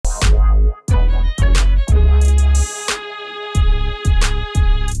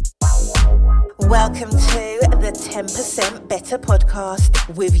Welcome to the 10% Better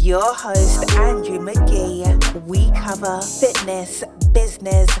podcast with your host, Andrew McGee. We cover fitness,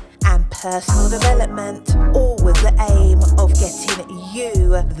 business, and personal development, all with the aim of getting you,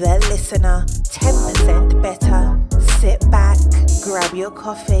 the listener, 10% better. Sit back, grab your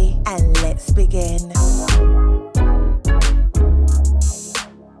coffee, and let's begin.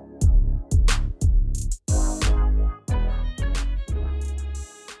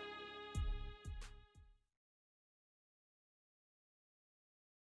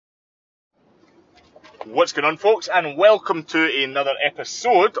 What's going on, folks, and welcome to another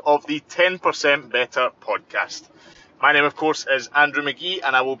episode of the 10% Better podcast. My name, of course, is Andrew McGee,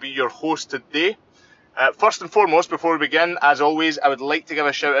 and I will be your host today. First and foremost, before we begin, as always, I would like to give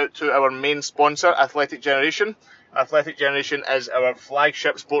a shout out to our main sponsor, Athletic Generation. Athletic Generation is our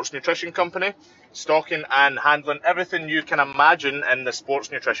flagship sports nutrition company, stocking and handling everything you can imagine in the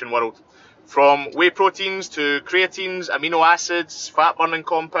sports nutrition world. From whey proteins to creatines, amino acids, fat burning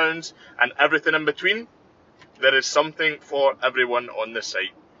compounds, and everything in between, there is something for everyone on the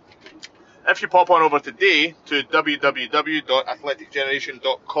site. If you pop on over today to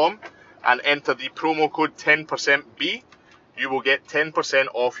www.athleticgeneration.com and enter the promo code 10%B, you will get 10%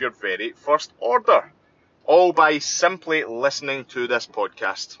 off your very first order, all by simply listening to this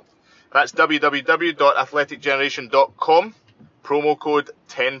podcast. That's www.athleticgeneration.com, promo code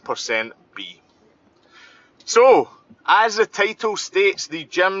 10%B. So, as the title states, the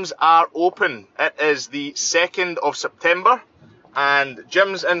gyms are open. It is the 2nd of September, and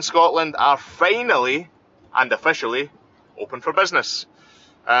gyms in Scotland are finally and officially open for business.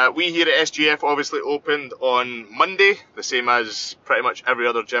 We here at SGF obviously opened on Monday, the same as pretty much every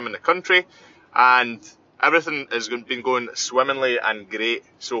other gym in the country, and everything has been going swimmingly and great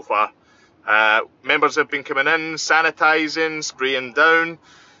so far. Members have been coming in, sanitising, spraying down,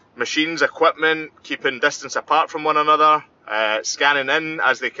 machines, equipment, keeping distance apart from one another, scanning in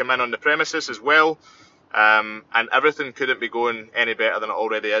as they come in on the premises as well, and everything couldn't be going any better than it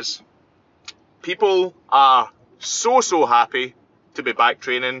already is. People are so happy to be back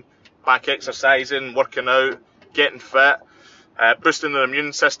training, back exercising, working out, getting fit, boosting their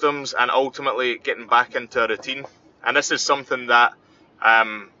immune systems, and ultimately getting back into a routine. And this is something that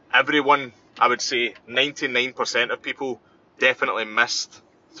everyone, I would say 99% of people, definitely missed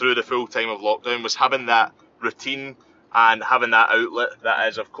through the full time of lockdown, was having that routine and having that outlet that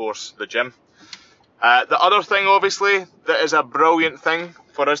is, of course, the gym. The other thing, obviously, that is a brilliant thing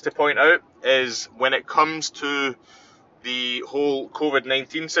for us to point out is when it comes to the whole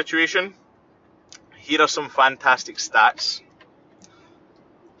COVID-19 situation, here are some fantastic stats.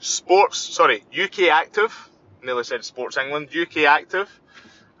 UK Active, nearly said Sports England, UK Active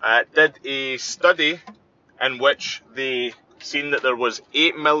did a study in which they seen that there was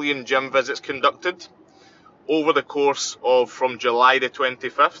 8 million gym visits conducted over the course of from July the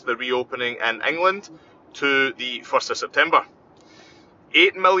 25th, the reopening in England, to the 1st of September.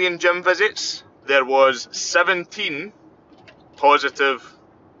 8 million gym visits, there was 17 positive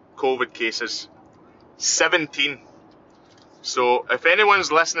COVID cases. 17. So if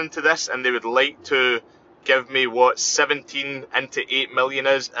anyone's listening to this and they would like to give me what 17 into 8 million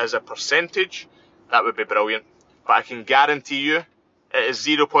is as a percentage, that would be brilliant. But I can guarantee you it is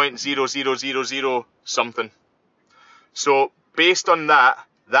 0.0000 something. So based on that,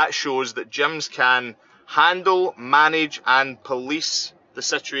 that shows that gyms can handle, manage and police the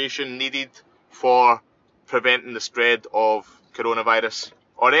situation needed for preventing the spread of coronavirus,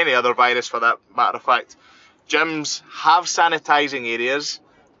 or any other virus for that matter of fact. Gyms have sanitising areas.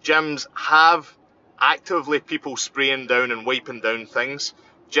 Gyms have actively people spraying down and wiping down things.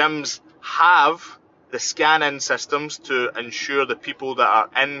 Gyms have the scan-in systems to ensure the people that are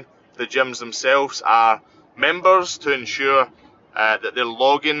in the gyms themselves are members, to ensure that they're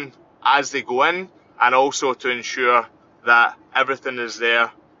logging as they go in, and also to ensure that everything is there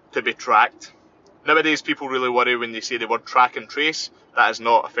to be tracked. Nowadays people really worry when they say the word track and trace. That is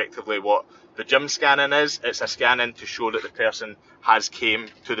not effectively what the gym scan-in is. It's a scan-in to show that the person has came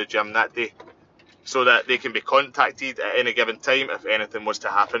to the gym that day, so that they can be contacted at any given time if anything was to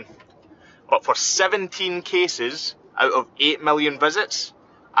happen. But for 17 cases out of 8 million visits,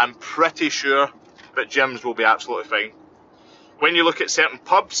 I'm pretty sure that gyms will be absolutely fine. When you look at certain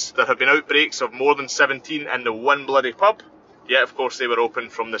pubs, there have been outbreaks of more than 17 in the one bloody pub. Yet, of course, they were open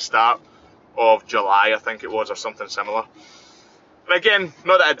from the start of July, I think it was, or something similar. And again,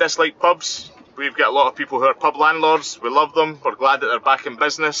 not that I dislike pubs. We've got a lot of people who are pub landlords. We love them. We're glad that they're back in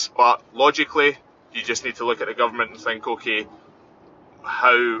business. But logically, you just need to look at the government and think, okay,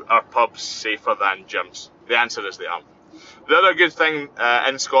 how are pubs safer than gyms? The answer is they aren't. The other good thing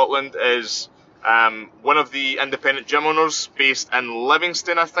in Scotland is one of the independent gym owners based in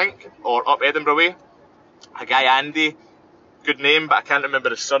Livingston, I think, or up Edinburgh way, a guy Andy, good name, but I can't remember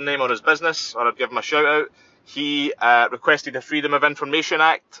his surname or his business, or I'd give him a shout out. He requested a Freedom of Information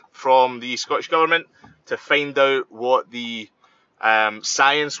Act from the Scottish Government to find out what the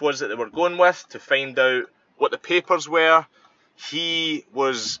science was that they were going with, to find out what the papers were. He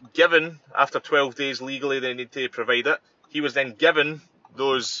was given, after 12 days legally they need to provide it, he was then given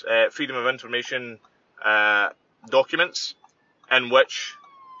those Freedom of Information documents, in which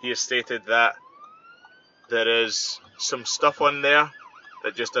he has stated that there is some stuff on there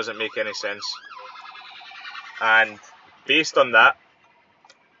that just doesn't make any sense. And based on that,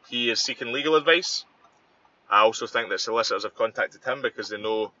 he is seeking legal advice. I also think that solicitors have contacted him because they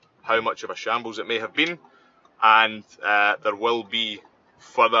know how much of a shambles it may have been, and there will be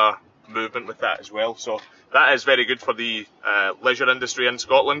further movement with that as well. So that is very good for the leisure industry in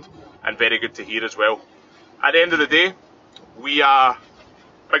Scotland, and very good to hear as well. At the end of the day, we are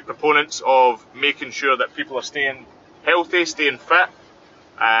big proponents of making sure that people are staying healthy, staying fit,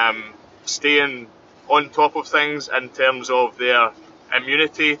 staying on top of things in terms of their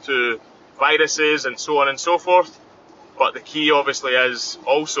immunity to viruses and so on and so forth. But the key obviously is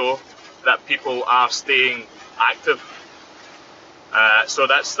also that people are staying active. So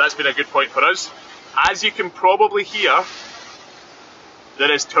that's been a good point for us. As you can probably hear,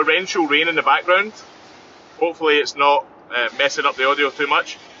 there is torrential rain in the background. Hopefully it's not messing up the audio too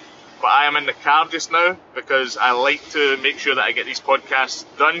much. But I am in the car just now because I like to make sure that I get these podcasts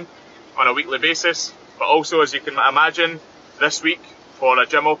done on a weekly basis. But also, as you can imagine, this week for a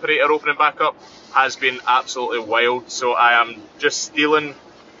gym operator opening back up has been absolutely wild. So I am just stealing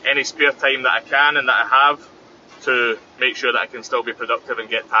any spare time that I can and that I have to make sure that I can still be productive and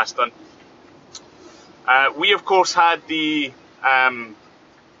get tasks done. We of course had the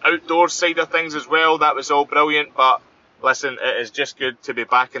outdoor side of things as well. That was all brilliant, but listen, it is just good to be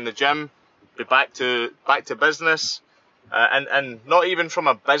back in the gym, be back to business, and not even from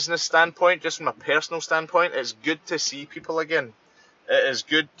a business standpoint, just from a personal standpoint. It's good to see people again. It is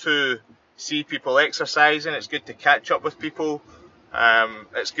good to see people exercising. It's good to catch up with people.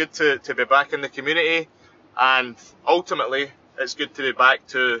 It's good to be back in the community, and ultimately it's good to be back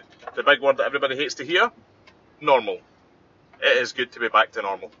to the big word that everybody hates to hear, normal. It is good to be back to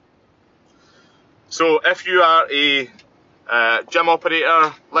normal. So if you are a gym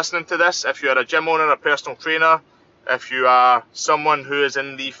operator listening to this, if you are a gym owner, a personal trainer, if you are someone who is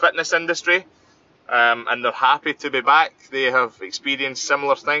in the fitness industry, and they're happy to be back, they have experienced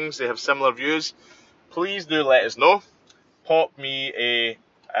similar things, they have similar views, please do let us know. Pop me a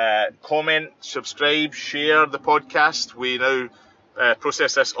comment, subscribe, share the podcast. We now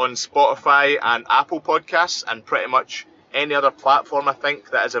process this on Spotify and Apple Podcasts and pretty much any other platform I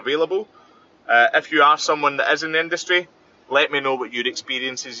think that is available. If you are someone that is in the industry, let me know what your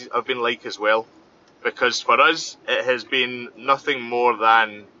experiences have been like as well, because for us it has been nothing more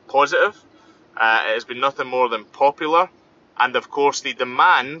than positive. It has been nothing more than popular, and of course the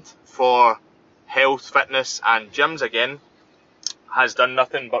demand for health, fitness and gyms again has done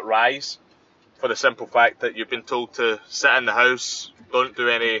nothing but rise, for the simple fact that you've been told to sit in the house, don't do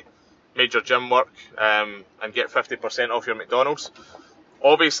any major gym work, and get 50% off your McDonald's.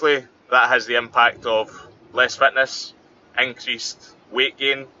 Obviously that has the impact of less fitness, increased weight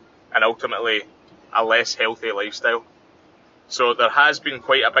gain, and ultimately a less healthy lifestyle. So there has been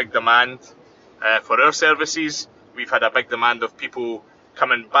quite a big demand for our services. We've had a big demand of people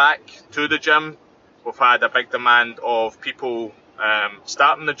coming back to the gym. We've had a big demand of people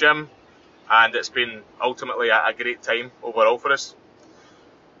starting the gym, and it's been ultimately a great time overall for us.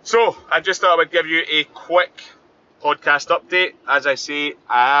 So I just thought I would give you a quick podcast update. As I say,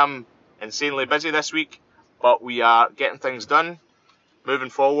 I am insanely busy this week, but we are getting things done, moving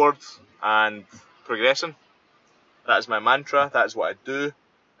forward and progressing. That is my mantra, that is what I do,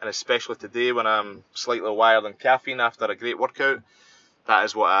 and especially today when I'm slightly wired on caffeine after a great workout, that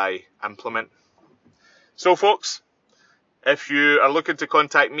is what I implement. So folks, if you are looking to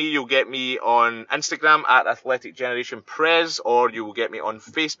contact me, you'll get me on Instagram at Athletic Generation Prez, or you will get me on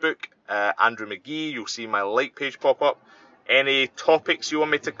Facebook, Andrew McGee. You'll see my like page pop up. Any topics you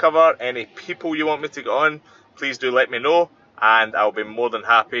want me to cover, any people you want me to get on, please do let me know, and I'll be more than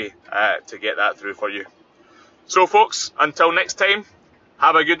happy to get that through for you. So folks, until next time,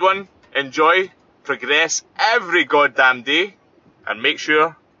 have a good one, enjoy, progress every goddamn day, and make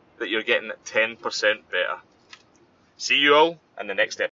sure that you're getting 10% better. See you all in the next episode.